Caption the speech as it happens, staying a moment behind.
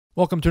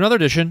Welcome to another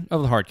edition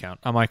of the Hard Count.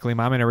 I'm Mike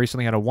Lehman, and I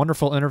recently had a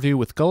wonderful interview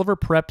with Gulliver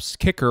Prep's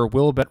kicker,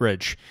 Will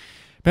Bettridge.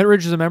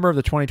 Bettridge is a member of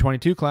the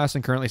 2022 class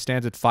and currently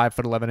stands at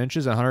 5'11"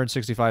 and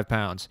 165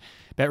 pounds.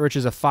 Bettridge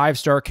is a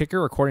 5-star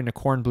kicker according to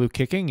Corn Blue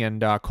Kicking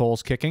and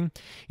Cole's Kicking.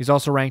 He's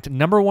also ranked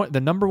the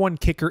number one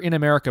kicker in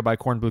America by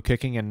Corn Blue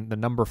Kicking and the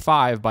number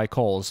 5 by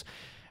Cole's.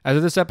 As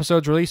of this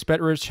episode's release,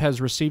 Bettridge has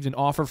received an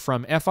offer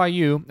from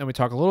FIU, and we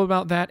talk a little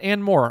about that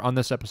and more on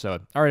this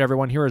episode. All right,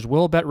 everyone, here is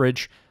Will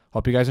Bettridge.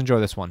 Hope you guys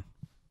enjoy this one.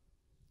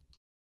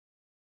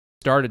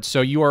 Started. So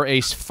you are a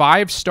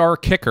 5-star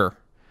kicker,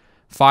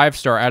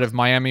 5-star out of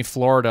Miami,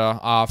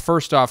 Florida.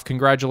 First off,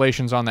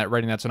 congratulations on that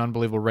rating. That's an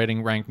unbelievable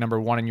rating, ranked number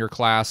 1 in your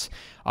class.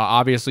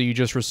 Obviously, you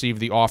just received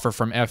the offer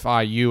from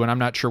FIU, and I'm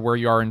not sure where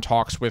you are in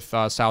talks with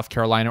South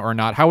Carolina or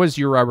not. How is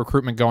your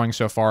recruitment going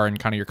so far and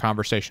kind of your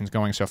conversations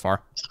going so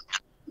far?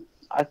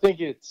 I think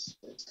it's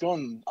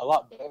going a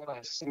lot better than I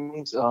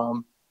assumed.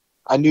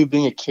 I knew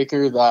being a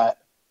kicker that,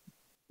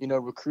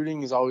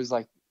 recruiting is always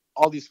like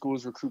all these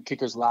schools recruit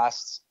kickers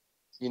last.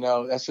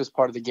 That's just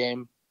part of the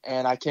game.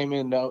 And I came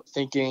in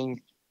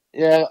thinking,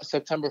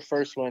 September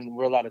 1st when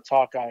we're allowed to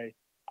talk, I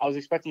was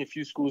expecting a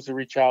few schools to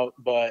reach out,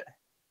 but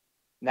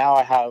now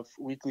I have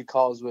weekly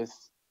calls with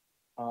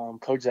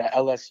coaches at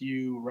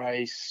LSU,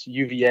 Rice,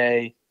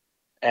 UVA,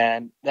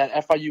 and that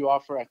FIU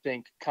offer, I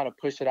think, kind of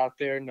pushed it out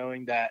there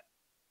knowing that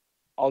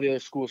all the other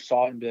schools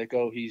saw it and be like,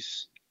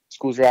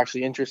 schools are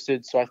actually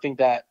interested. So I think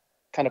that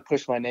kind of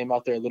pushed my name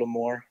out there a little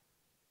more.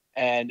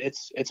 And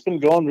it's been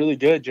going really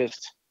good,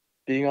 just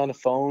being on the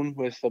phone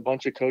with a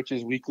bunch of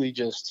coaches weekly,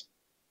 just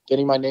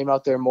getting my name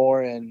out there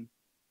more and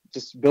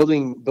just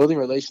building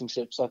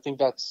relationships. I think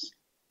that's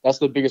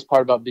the biggest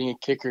part about being a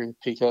kicker,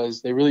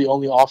 because they really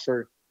only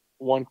offer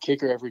one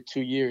kicker every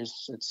 2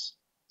 years. It's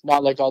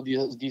not like all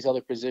these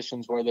other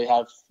positions where they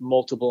have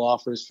multiple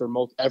offers for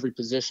every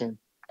position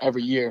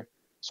every year.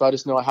 So I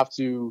just know I have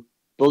to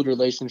build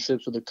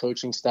relationships with the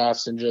coaching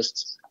staffs and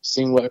just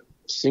seeing what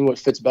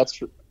fits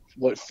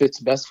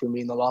best for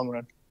me in the long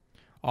run.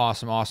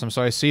 Awesome.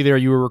 So I see there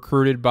you were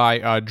recruited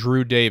by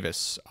Drew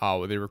Davis,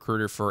 the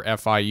recruiter for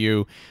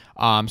FIU.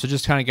 So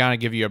just kind of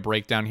give you a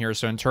breakdown here.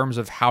 So in terms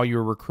of how you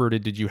were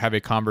recruited, did you have a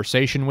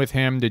conversation with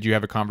him? Did you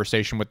have a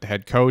conversation with the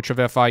head coach of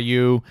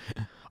FIU?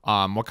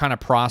 What kind of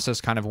process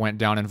kind of went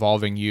down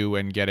involving you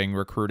and getting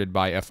recruited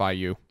by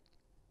FIU?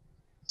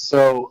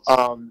 So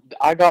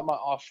I got my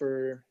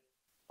offer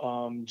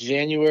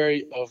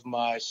January of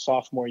my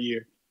sophomore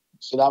year.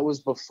 So that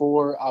was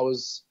before I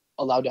was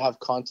allowed to have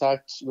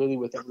contact really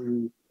with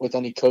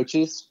any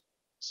coaches.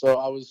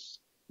 So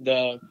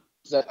that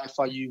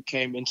FIU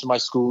came into my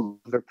school,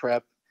 their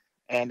prep,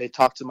 and they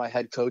talked to my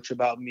head coach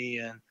about me,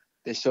 and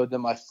they showed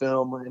them my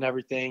film and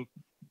everything.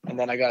 And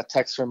then I got a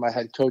text from my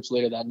head coach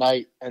later that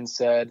night and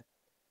said,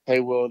 "Hey,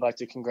 Will, I'd like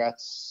to give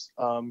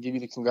you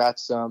the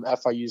congrats.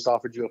 FIU's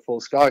offered you a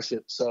full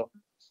scholarship." So,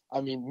 I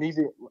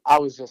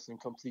was just in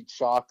complete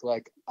shock.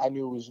 Like, I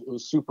knew it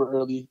was super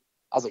early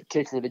as a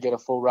kicker to get a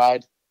full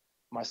ride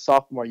my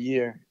sophomore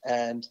year.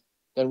 And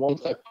then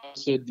once I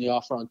posted the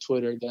offer on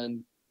Twitter,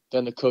 then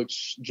the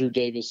coach, Drew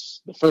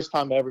Davis, the first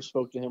time I ever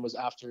spoke to him was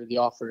after the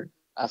offer,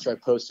 after I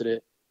posted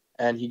it.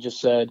 And he just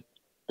said,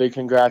 "Big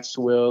congrats,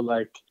 Will.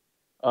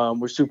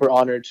 We're super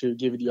honored to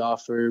give you the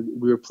offer.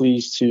 We were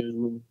pleased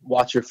to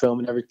watch your film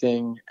and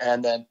everything."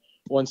 And then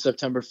once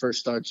September 1st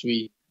starts,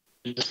 we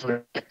just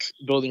started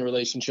building a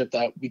relationship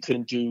that we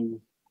couldn't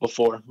do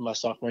before my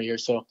sophomore year.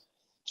 So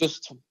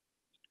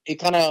it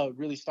kind of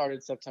really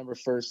started September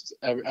 1st,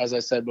 as I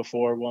said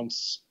before,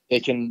 once they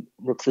can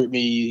recruit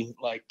me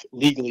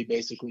legally,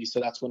 basically. So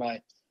that's when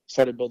I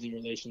started building a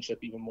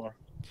relationship even more.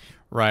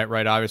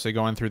 Right. Obviously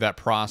going through that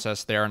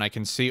process there. And I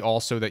can see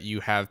also that you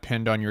have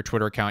pinned on your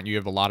Twitter account, you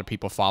have a lot of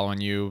people following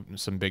you,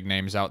 some big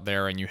names out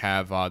there, and you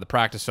have the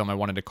practice film I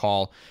wanted to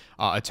call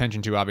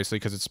attention to, obviously,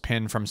 because it's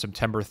pinned from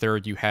September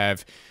 3rd. You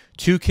have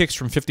 2 kicks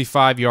from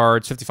 55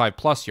 yards, 55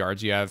 plus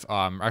yards. You have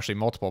actually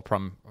multiple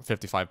from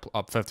 55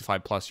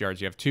 plus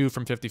yards. You have 2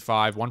 from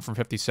 55, 1 from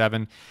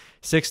 57,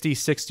 60,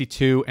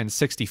 62, and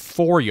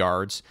 64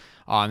 yards.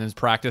 And then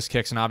practice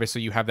kicks, and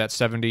obviously you have that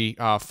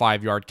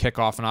 75-yard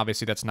kickoff, and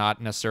obviously that's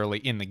not necessarily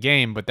in the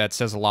game, but that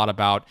says a lot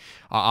about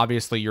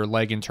obviously your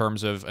leg in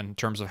terms of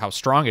how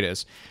strong it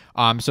is.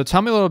 So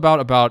tell me a little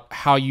about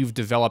how you've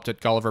developed at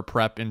Gulliver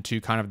Prep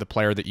into kind of the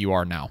player that you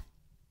are now.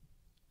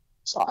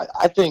 So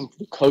I think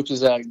the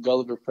coaches at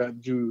Gulliver Prep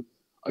do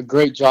a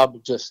great job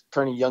of just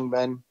turning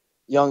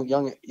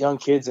young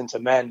kids into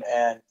men.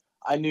 And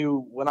I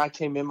knew when I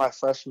came in my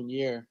freshman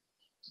year,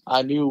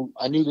 I knew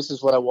this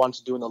is what I wanted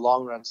to do in the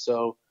long run.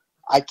 So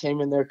I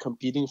came in there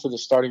competing for the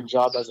starting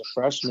job as a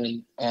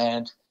freshman,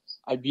 and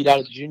I beat out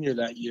a junior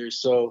that year.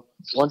 So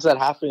once that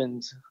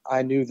happened,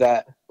 I knew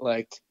that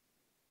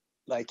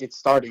it's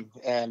starting,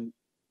 and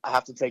I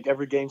have to take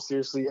every game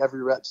seriously,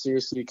 every rep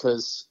seriously,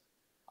 because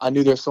I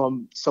knew there's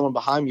someone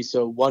behind me.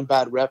 So one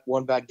bad rep,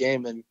 one bad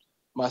game, and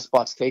my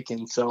spot's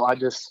taken. So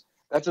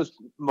that just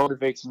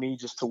motivates me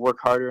just to work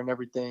harder and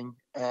everything.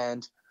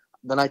 And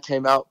then I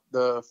came out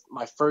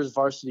my first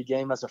varsity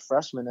game as a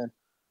freshman, and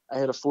I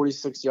hit a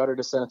 46-yarder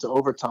to send it to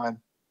overtime.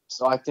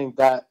 So I think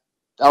that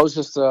was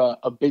just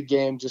a big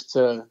game just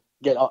to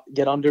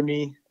get under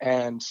me,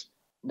 and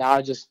now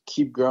I just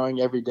keep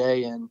growing every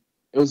day. And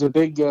it was a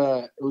big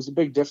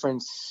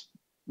difference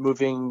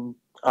moving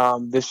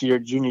this year,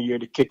 junior year,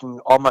 to kicking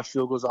all my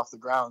field goals off the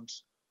ground,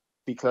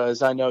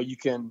 because I know you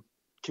can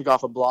kick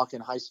off a block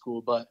in high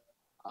school, but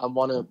I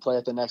want to play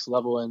at the next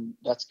level, and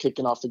that's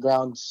kicking off the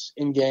grounds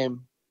in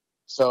game.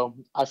 So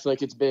I feel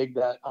like it's big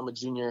that I'm a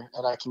junior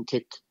and I can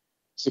kick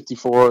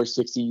 64,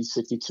 60,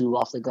 62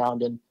 off the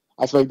ground, and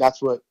I feel like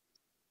that's what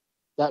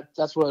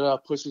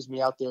pushes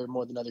me out there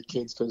more than other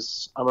kids,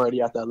 because I'm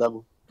already at that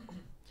level.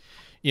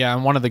 Yeah,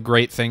 and one of the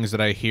great things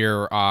that I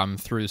hear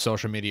through the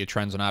social media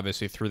trends and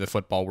obviously through the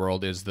football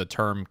world is the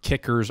term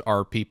 "kickers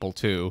are people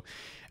too."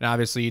 And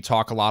obviously, you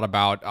talk a lot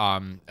about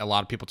a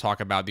lot of people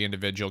talk about the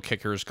individual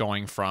kickers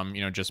going from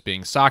just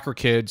being soccer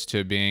kids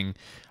to being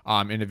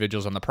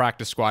individuals on the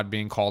practice squad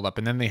being called up,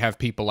 and then they have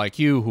people like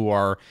you who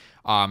are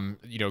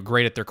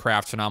great at their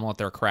craft, phenomenal at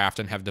their craft,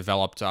 and have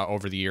developed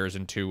over the years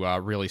into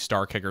really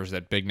star kickers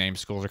that big name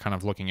schools are kind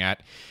of looking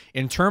at.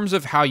 In terms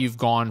of how you've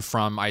gone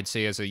from, I'd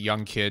say, as a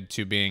young kid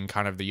to being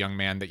kind of the young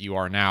man that you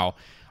are now,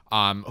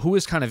 who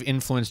has kind of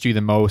influenced you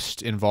the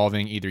most,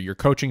 involving either your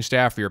coaching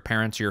staff or your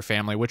parents or your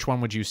family? Which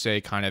one would you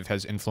say kind of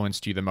has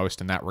influenced you the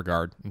most in that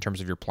regard in terms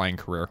of your playing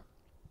career?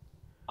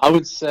 I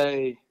would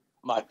say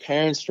my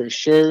parents for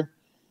sure,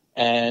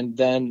 and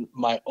then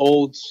my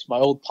old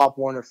Pop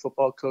Warner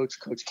football coach,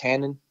 Coach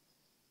Cannon,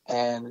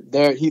 and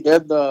they're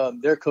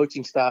their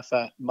coaching staff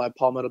at my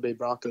Palmetto Bay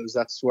Broncos.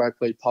 That's where I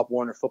played Pop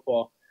Warner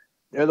football.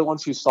 They're the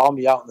ones who saw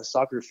me out in the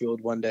soccer field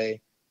one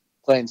day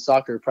playing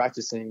soccer,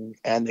 practicing,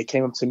 and they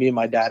came up to me and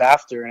my dad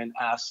after and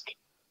asked,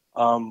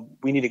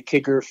 we need a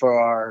kicker for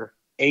our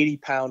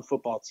 80-pound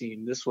football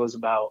team. This was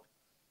about,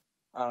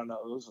 I don't know,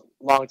 it was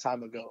a long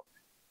time ago.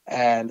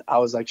 And I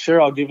was like, sure,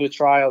 I'll give it a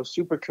try. I was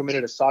super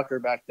committed to soccer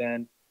back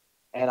then.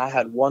 And I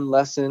had one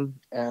lesson,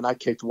 and I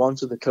kicked one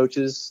to the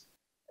coaches,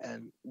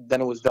 and then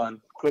it was done.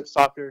 Quit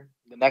soccer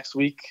the next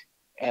week,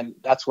 and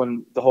that's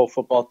when the whole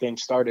football thing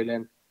started.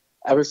 And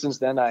ever since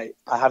then, I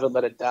haven't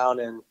let it down.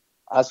 And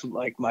that's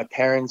like my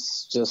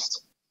parents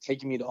just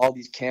taking me to all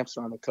these camps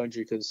around the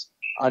country, because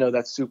I know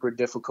that's super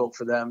difficult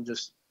for them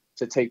just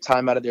to take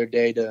time out of their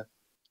day to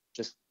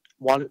just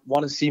want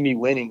to see me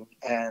winning,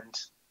 and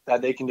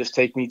that they can just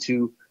take me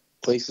to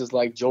places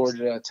like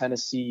Georgia,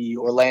 Tennessee,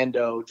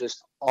 Orlando,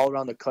 just all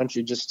around the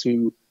country just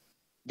to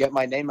get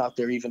my name out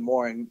there even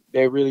more. And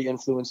they really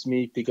influenced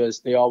me because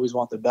they always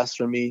want the best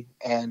for me,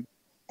 and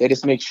they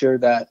just make sure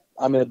that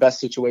I'm in the best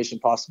situation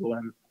possible.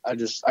 And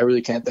I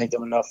really can't thank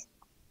them enough.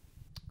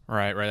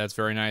 Right. That's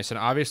very nice. And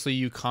obviously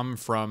you come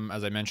from,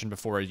 as I mentioned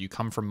before, you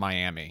come from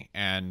Miami,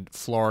 and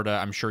Florida,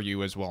 I'm sure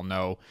you as well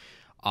know,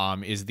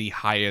 is the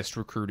highest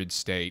recruited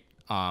state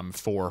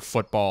for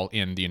football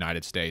in the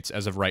United States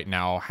as of right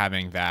now,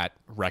 having that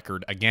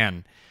record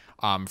again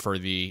for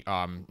the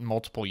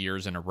multiple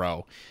years in a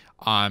row.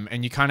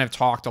 And you kind of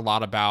talked a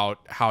lot about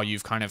how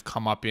you've kind of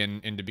come up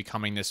into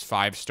becoming this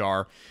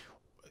 5-star.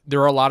 There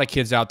are a lot of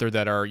kids out there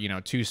that are,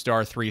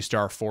 2-star,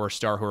 3-star,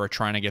 4-star who are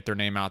trying to get their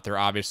name out there.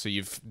 Obviously,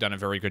 you've done a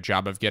very good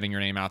job of getting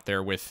your name out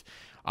there with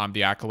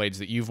the accolades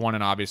that you've won,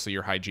 and obviously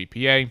your high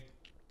GPA.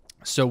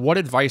 So what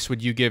advice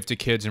would you give to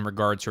kids in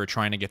regards who are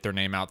trying to get their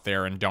name out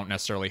there and don't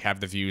necessarily have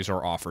the views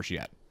or offers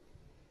yet?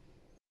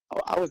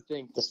 I would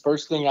think the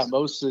first thing at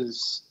most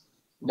is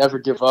never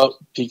give up,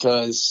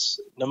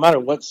 because no matter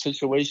what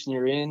situation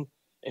you're in,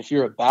 if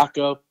you're a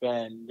backup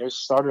and there's a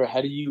starter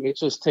ahead of you, it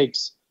just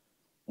takes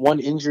one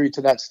injury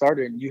to that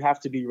starter and you have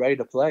to be ready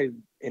to play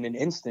in an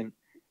instant.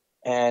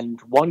 And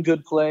one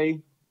good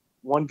play,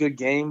 one good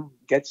game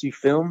gets you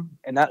film,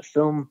 and that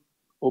film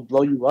will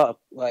blow you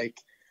up. Like,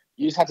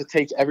 you just have to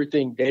take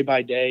everything day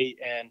by day,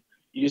 and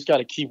you just got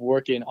to keep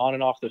working on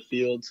and off the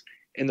field,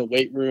 in the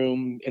weight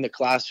room, in the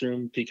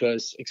classroom,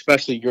 because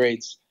especially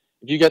grades.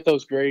 If you get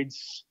those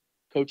grades,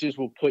 coaches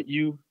will put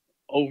you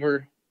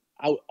over.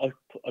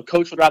 A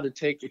coach would rather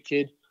take a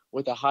kid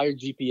with a higher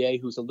GPA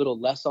who's a little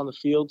less on the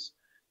field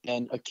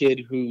than a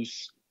kid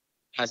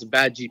has a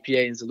bad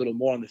GPA and is a little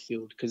more on the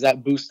field, because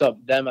that boosts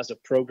up them as a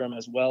program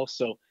as well.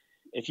 So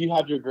if you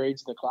have your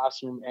grades in the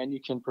classroom and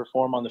you can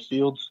perform on the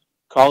field,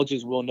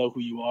 colleges will know who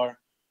you are,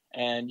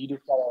 and you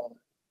just gotta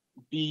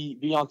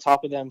be on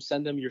top of them.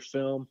 Send them your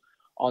film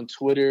on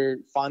Twitter,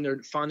 find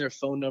their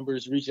phone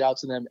numbers, reach out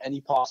to them any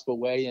possible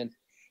way, and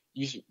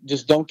you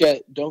just don't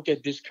get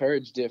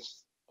discouraged if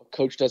a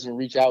coach doesn't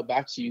reach out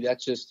back to you.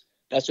 That's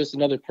just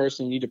another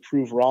person you need to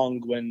prove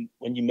wrong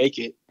when you make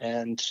it.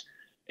 And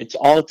it's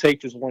all it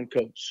takes is one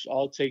coach.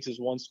 All it takes is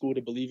one school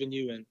to believe in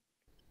you, and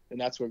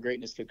that's where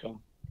greatness could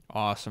come.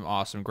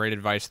 Awesome. Great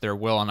advice there,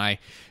 Will. And I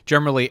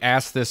generally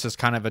ask this as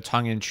kind of a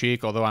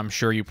tongue-in-cheek, although I'm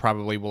sure you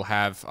probably will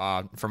have,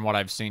 from what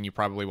I've seen, you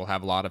probably will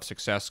have a lot of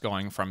success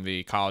going from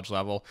the college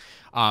level.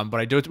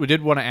 But we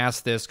did want to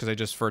ask this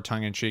because for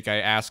tongue-in-cheek, I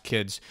ask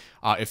kids,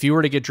 if you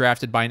were to get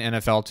drafted by an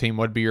NFL team,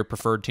 what would be your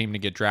preferred team to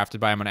get drafted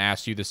by? I'm going to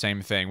ask you the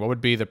same thing. What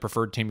would be the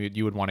preferred team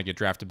you would want to get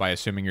drafted by,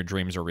 assuming your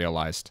dreams are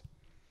realized?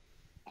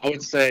 I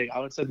would say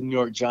the New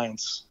York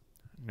Giants.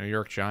 New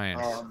York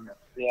Giants.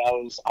 Yeah,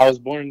 I was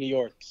born in New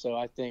York, so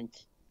I think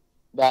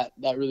that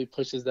really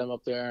pushes them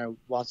up there. I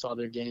watch all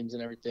their games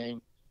and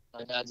everything.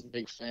 My dad's a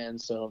big fan,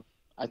 so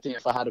I think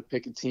if I had to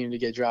pick a team to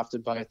get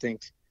drafted by, I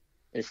think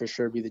it'd for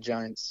sure be the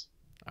Giants.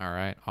 All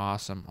right.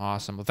 Awesome.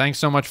 Awesome. Well, thanks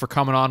so much for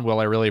coming on, Will.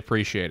 I really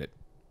appreciate it.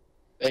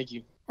 Thank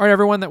you. All right,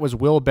 everyone. That was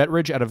Will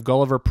Bettridge out of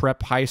Gulliver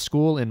Prep High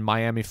School in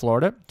Miami,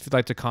 Florida. If you'd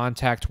like to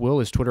contact Will,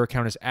 his Twitter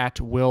account is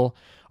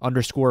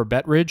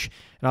 @Will_Bettridge.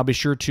 And I'll be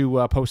sure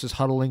to post his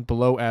huddle link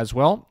below as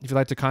well. If you'd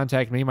like to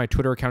contact me, my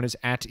Twitter account is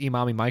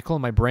 @ImamiMichael.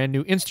 And my brand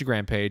new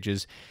Instagram page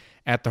is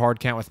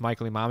 @TheHardCount with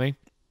Michael Imami.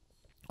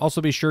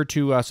 Also, be sure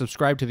to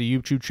subscribe to the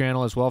YouTube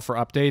channel as well for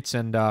updates,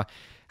 and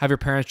have your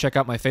parents check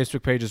out my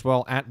Facebook page as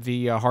well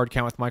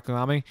 @TheHardCount with Michael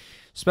Imami.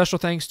 Special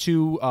thanks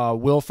to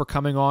Will for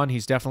coming on.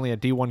 He's definitely a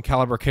D1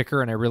 caliber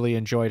kicker, and I really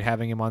enjoyed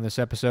having him on this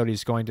episode.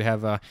 He's going to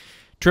have a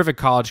terrific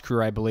college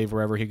career, I believe,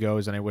 wherever he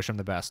goes, and I wish him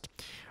the best.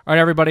 All right,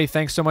 everybody,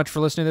 thanks so much for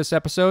listening to this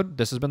episode.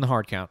 This has been The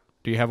Hard Count.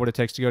 Do you have what it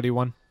takes to go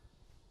D1?